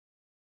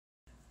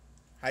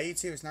Hi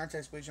YouTube, it's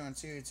Nartex Bleach on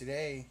 2.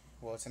 Today,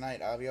 well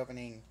tonight, I'll be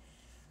opening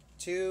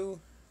 2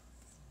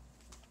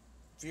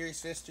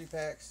 Furious Fist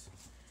 3-packs,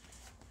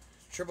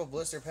 triple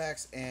blister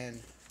packs,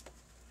 and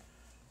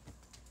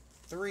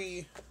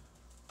 3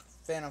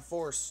 Phantom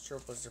Force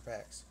triple blister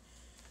packs.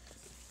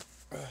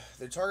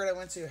 The Target I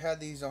went to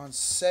had these on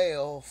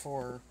sale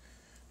for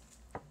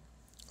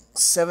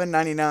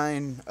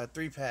 $7.99 a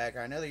 3-pack.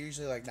 I know they're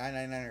usually like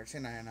 $9.99 or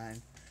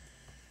 $10.99,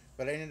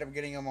 but I ended up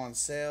getting them on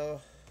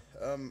sale.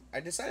 I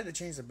decided to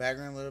change the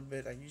background a little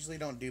bit. I usually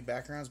don't do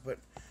backgrounds, but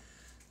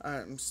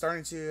I'm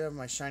starting to have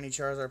my Shiny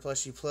Charizard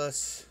plushie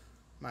plus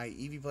my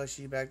Eevee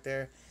plushie back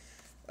there.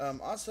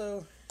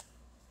 Also,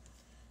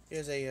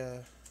 here's a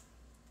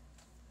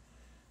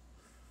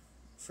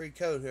free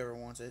code, whoever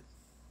wants it.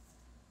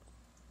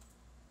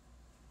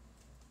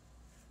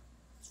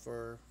 It's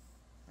for,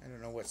 I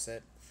don't know what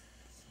set,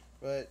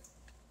 but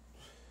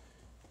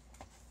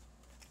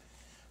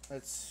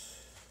I'm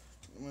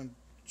going to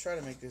try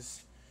to make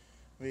this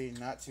video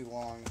not too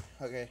long.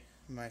 Okay,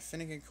 my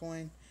Finnegan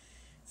coin.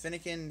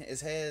 Finnegan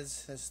is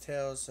heads, that's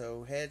tails,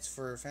 so heads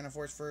for Phantom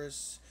Force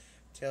first,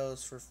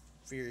 tails for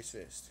Furious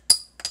Fist.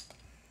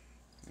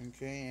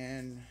 Okay,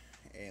 and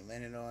it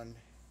landed on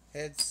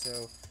heads,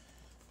 so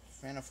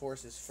Phantom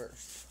Force is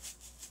first.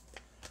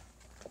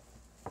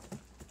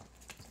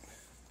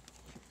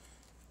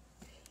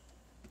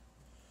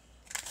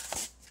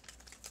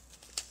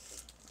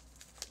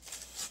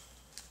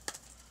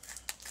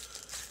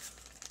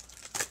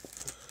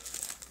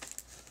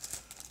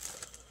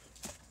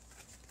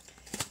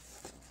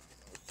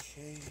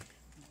 Okay,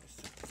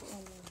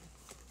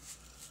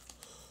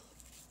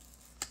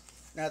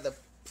 now the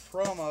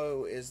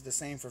promo is the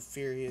same for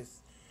Phantom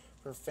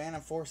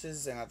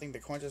Forces, and I think the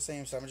coins are the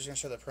same, so I'm just going to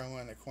show the promo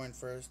and the coin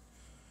first.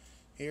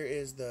 Here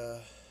is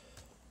the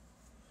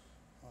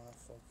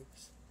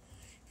focus.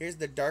 Here's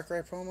the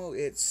Darkrai promo.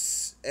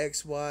 It's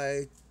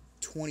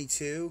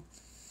XY22.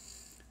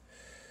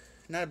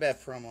 Not a bad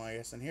promo, I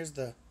guess. And here's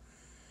the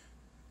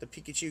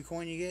Pikachu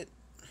coin you get.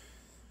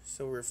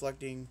 So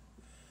reflecting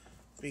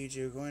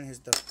Pikachu coin.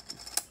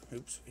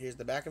 Here's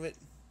the back of it.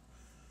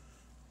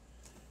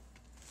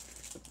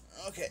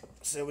 Okay,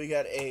 so we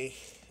got a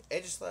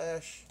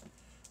Aegislash,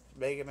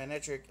 Mega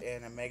Manectric,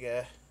 and a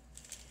Mega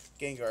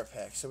Gengar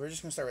pack. So we're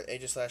just gonna start with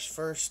Aegislash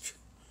first,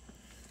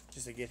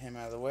 just to get him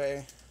out of the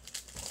way.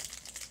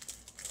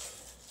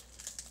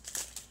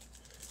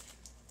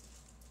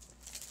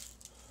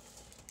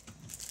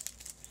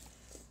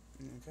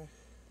 Okay.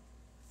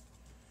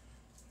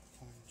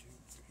 1, 2,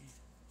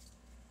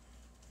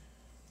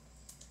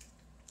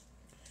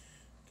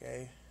 3.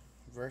 Okay.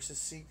 Versus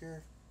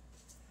Seeker.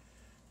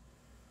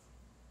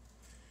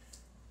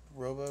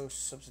 Robo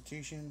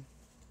Substitution.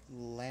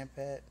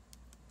 Lampet.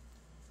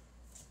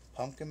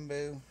 Pumpkin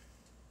Boo.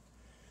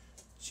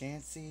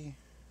 Chansey.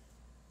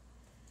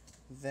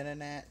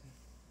 Venonat.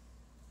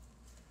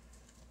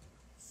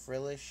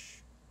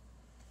 Frillish.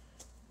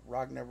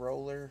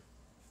 Ragnaroller.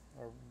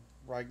 Or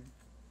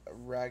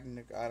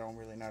Ragnar, I don't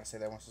really know how to say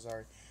that one, so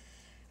sorry.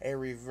 A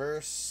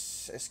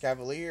reverse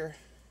Escavalier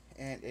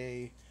and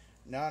a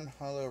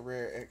non-holo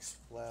rare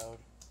Exploud.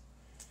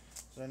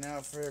 So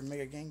now for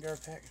Mega Gengar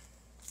pack.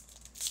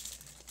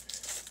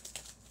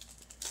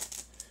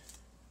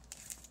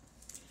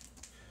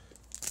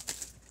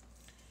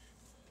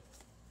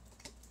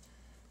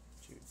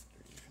 Two,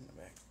 three from the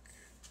back.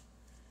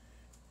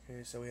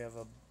 Okay, so we have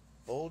a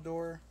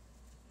Boldor,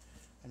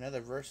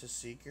 another Versus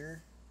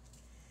Seeker,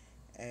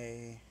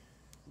 a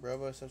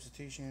Robo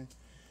Substitution,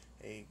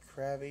 a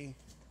Krabby,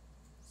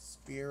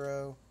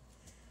 Spearow,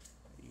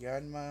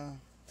 Yanma,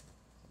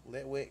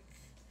 Litwick,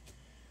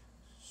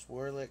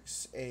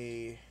 Swirlix,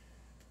 a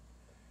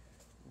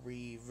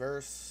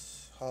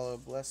reverse Hollow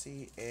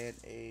Blessey, and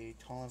a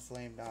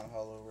Talonflame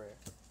non-hollow rare.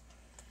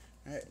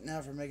 Alright,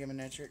 now for Mega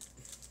Manectric.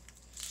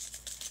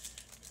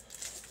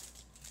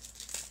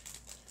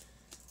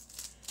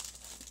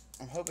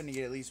 I'm hoping to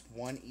get at least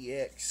 1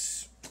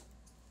 EX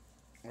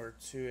or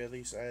 2 at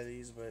least out of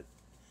these, but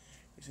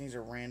these things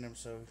are random,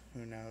 so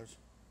who knows.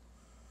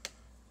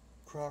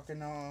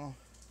 Croconaw,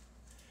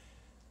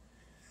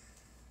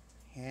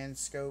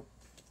 Handscope,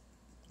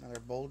 another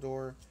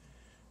Boldor,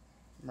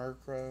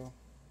 Murkrow,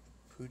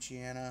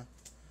 Poochyena,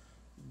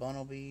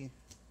 Bunnelby,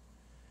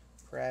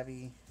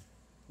 Krabby,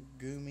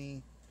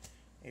 Goomy,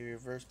 a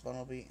reverse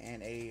Bunnelby,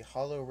 and a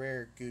hollow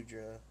rare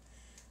Goodra. I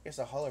guess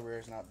a hollow rare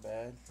is not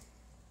bad.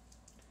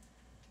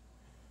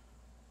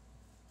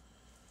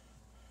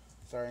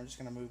 Sorry, I'm just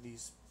going to move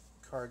these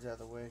cards out of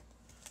the way.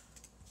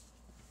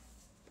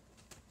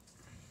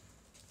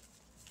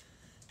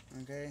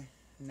 Okay,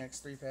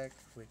 next 3-pack,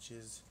 which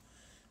is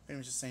pretty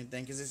much the same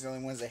thing, because this is the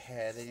only ones they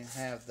had. They didn't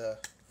have the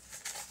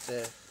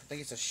I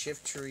think it's a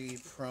Shift Tree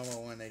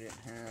promo one they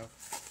didn't have.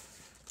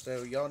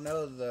 So y'all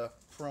know the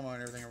promo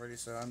and everything already,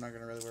 so I'm not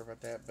going to really worry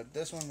about that. But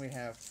this one we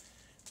have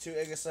 2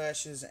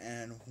 Aegislashes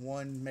and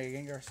 1 Mega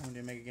Gengar, so I'm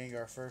going to do Mega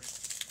Gengar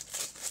first.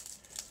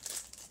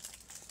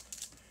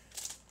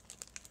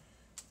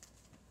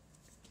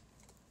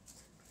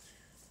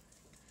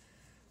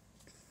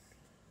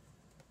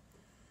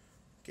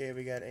 Okay,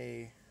 we got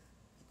a...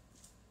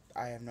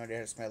 I have no idea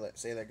how to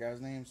say that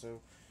guy's name,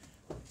 so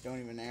don't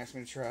even ask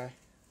me to try.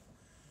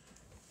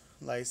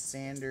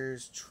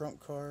 Lysander's trump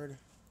card.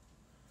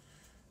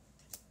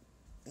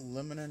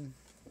 Lemon,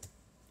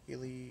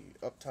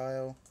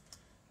 Helioptile,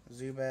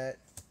 Zubat,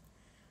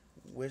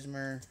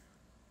 Whismur,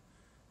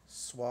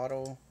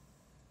 Swaddle,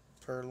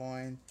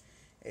 Purloin,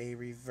 a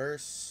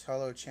reverse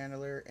hollow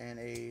Chandler, and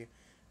a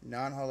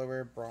non-hollow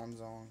rare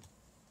Bronzong.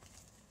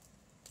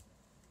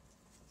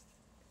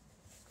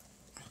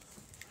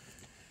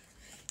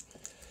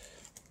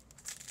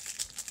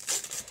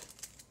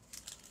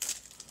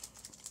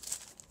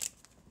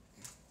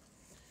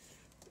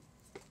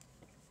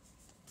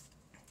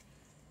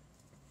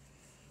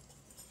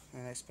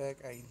 And next pack,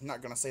 I'm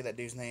not gonna say that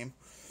dude's name.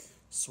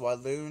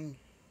 Swadloon,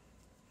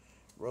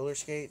 Roller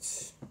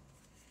Skates,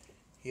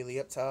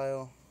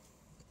 Helioptile,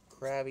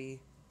 Krabby,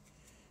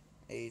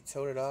 a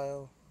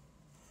Totodile,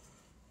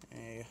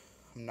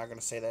 I'm not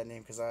gonna say that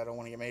name because I don't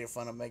want to get made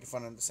fun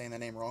of saying that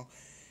name wrong.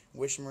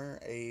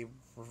 Wishmer, a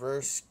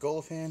reverse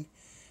Gulpin,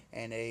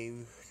 and a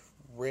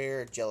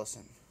rare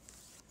Jellison.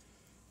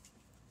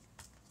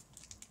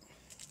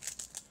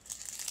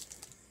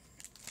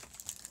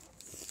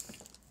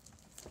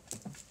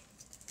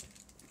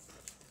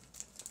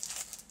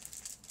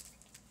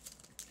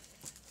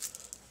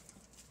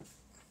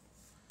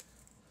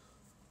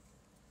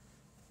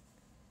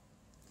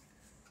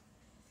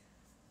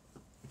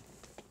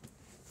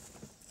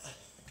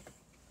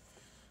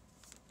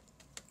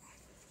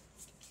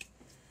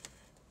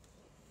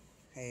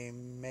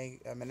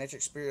 A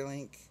Magnetic Spirit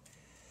Link,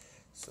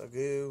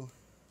 Sagu,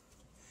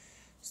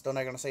 still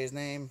not going to say his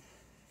name,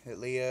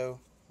 Leo,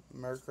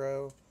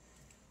 Murkrow,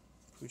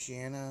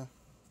 Puchiana,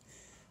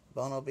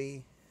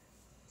 Bunnelby,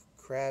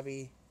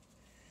 Krabby,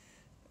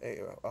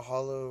 a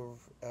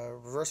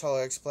reverse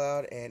hollow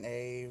X-Cloud,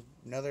 and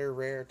another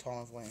rare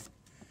Talonflame.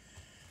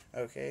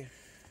 Okay,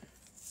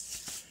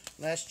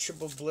 last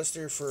triple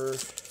blister for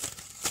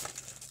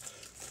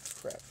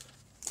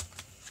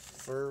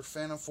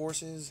Phantom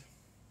Forces,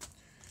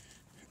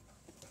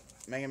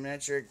 Mega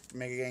Manectric,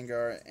 Mega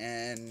Gengar,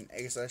 and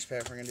Egg Slash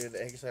pack. We're going to do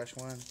the Egg Slash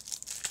one.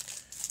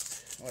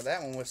 Well,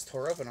 that one was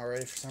tore open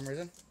already for some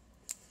reason.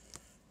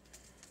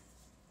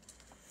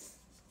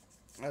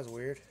 That was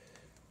weird.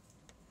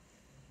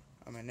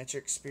 A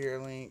Manectric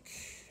Spirit Link,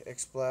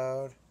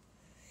 Exploud,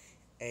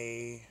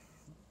 a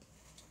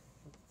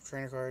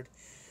trainer card,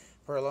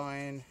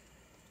 Purloin,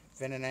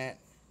 Venonat,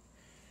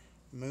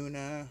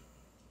 Munna,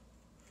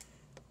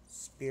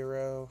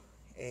 Spearow,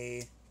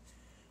 a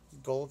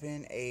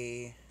Gulpin,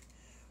 a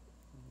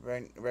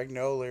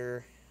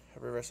Ragnoler,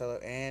 reverse hollow,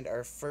 and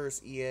our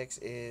first EX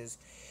is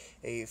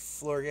a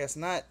Florges.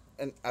 Not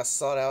a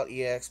sought out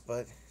EX,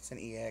 but it's an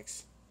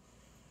EX.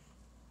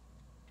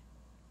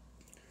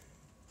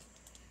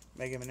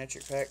 Mega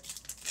Manectric pack.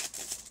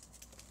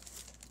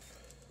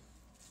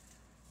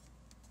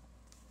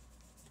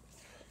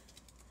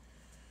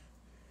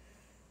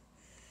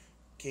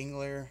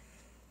 Kingler,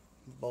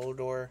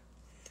 Boldor,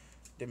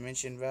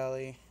 Dimension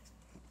Valley,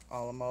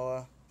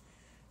 Alamoa,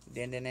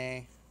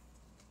 Dendene,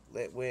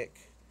 Litwick,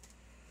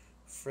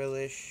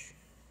 Frillish,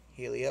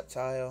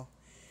 Helioptile,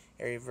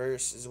 a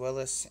reverse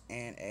Zweilous,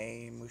 and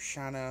a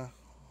Mushana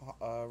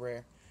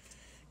rare.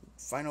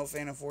 Final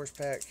Phantom Force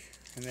pack,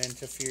 and then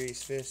to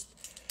Fury's Fist.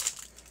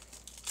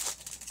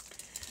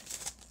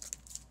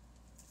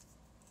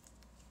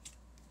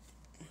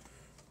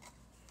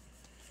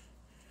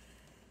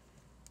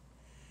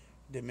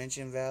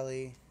 Dimension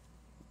Valley,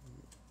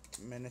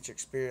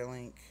 Manectric Spirit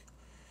Link,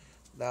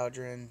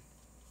 Loudron,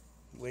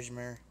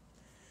 Whismur,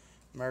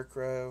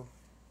 Murkrow,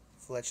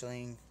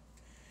 Fletchling,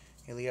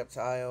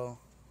 Helioptile,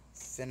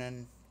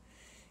 Finnan,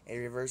 a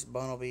reverse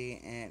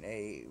Bunnelby, and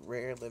a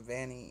rare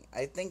Levani.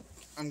 I think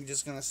I'm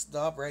just gonna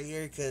stop right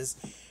here because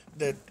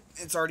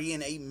it's already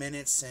in 8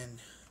 minutes and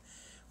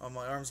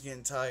my arm's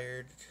getting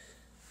tired.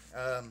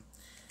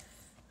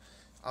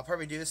 I'll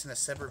probably do this in a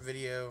separate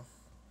video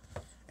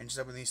and just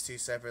open these two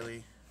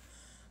separately.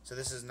 So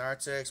this is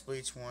Nartex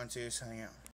Bleach 1-2 signing out.